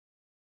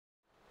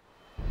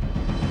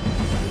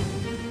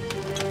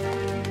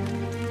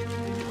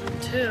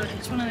Dude,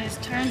 each one of these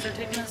turns are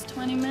taking us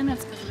 20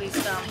 minutes because of these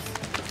stumps.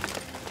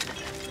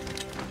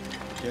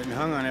 Getting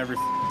hung on every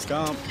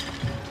stump.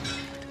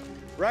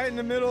 Right in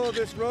the middle of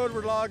this road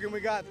we're logging, we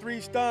got 3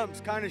 stumps,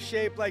 kind of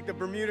shaped like the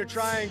Bermuda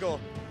Triangle.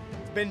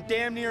 It's been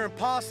damn near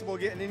impossible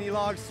getting any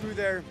logs through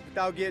there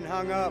without getting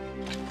hung up.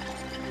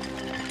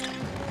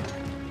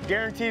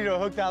 Guaranteed it'll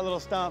hook that little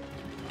stump.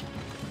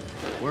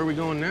 Where are we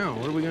going now?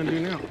 What are we gonna do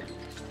now?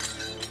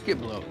 Get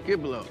below,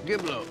 get below,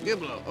 get below, get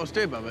below. Oh,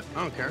 stay above it.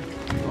 I don't care.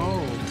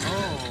 Oh.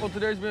 Well,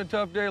 today's been a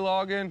tough day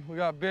logging. We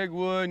got big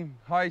wood,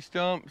 high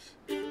stumps.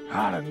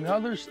 God,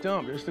 another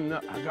stump.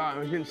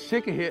 I'm getting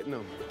sick of hitting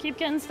them. Keep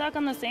getting stuck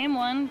on the same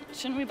one.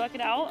 Shouldn't we buck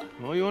it out?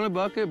 Well, you want to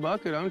bucket?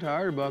 Bucket. I'm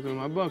tired of bucking them.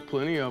 I bucked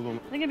plenty of them.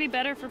 I think it'd be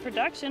better for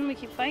production. We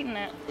keep fighting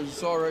it. There's a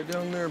saw right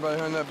down there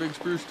behind that big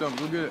spruce stump.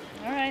 Go get it.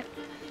 All right.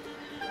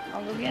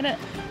 I'll go get it.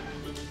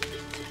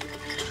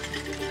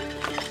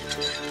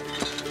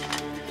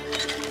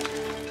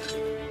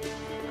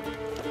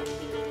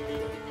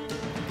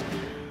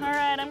 All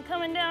right, I'm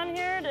coming down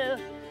here to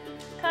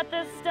cut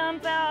this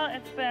stump out.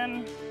 It's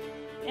been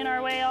in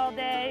our way all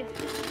day.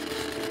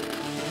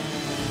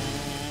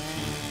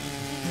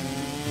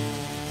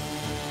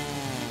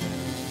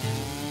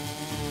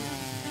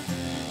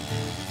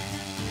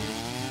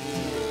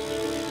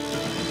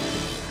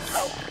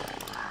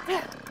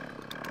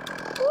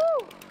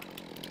 Woo!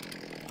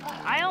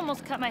 I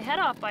almost cut my head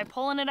off by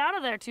pulling it out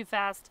of there too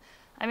fast.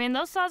 I mean,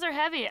 those saws are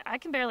heavy. I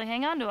can barely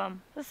hang on to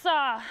them. This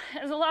saw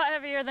is a lot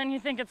heavier than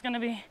you think it's gonna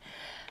be.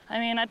 I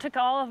mean, I took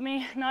all of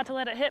me not to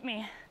let it hit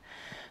me.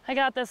 I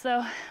got this though.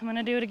 I'm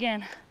gonna do it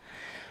again.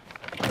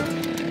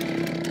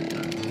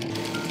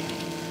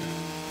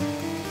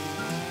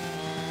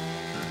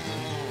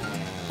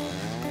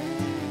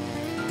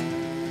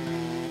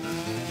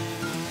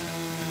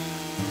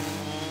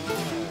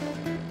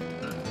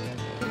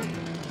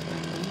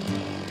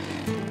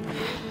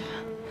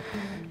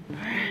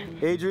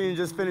 Adrienne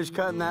just finished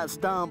cutting that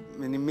stump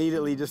and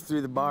immediately just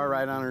threw the bar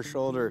right on her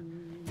shoulder.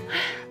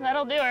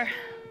 That'll do her.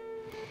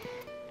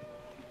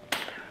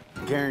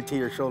 Guarantee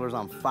her shoulder's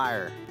on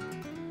fire.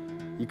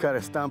 You cut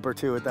a stump or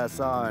two with that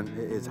saw and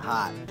it's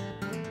hot.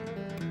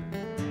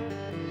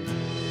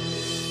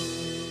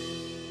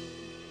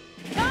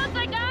 Stumps,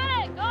 I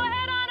got it! Go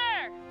ahead on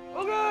her!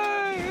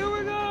 Okay, here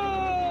we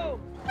go!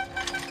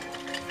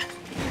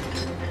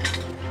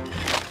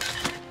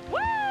 Woo!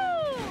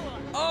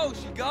 Oh,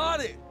 she got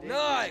it.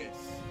 Nice.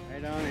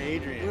 Right on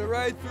Adrienne. Went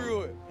right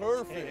through it.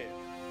 Perfect.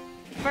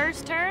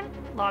 First turn,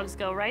 logs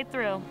go right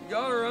through. You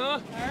got her, huh?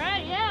 All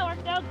right, yeah,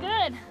 worked out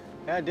good.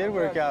 Yeah, it did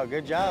work out.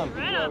 Good job.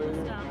 Right off the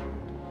stump.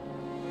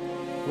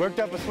 Worked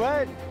up a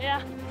sweat.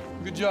 Yeah.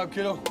 Good job,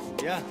 kiddo.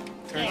 Yeah,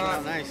 turned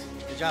out nice.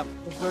 Good job.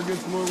 Let's start getting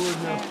some more wood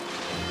now.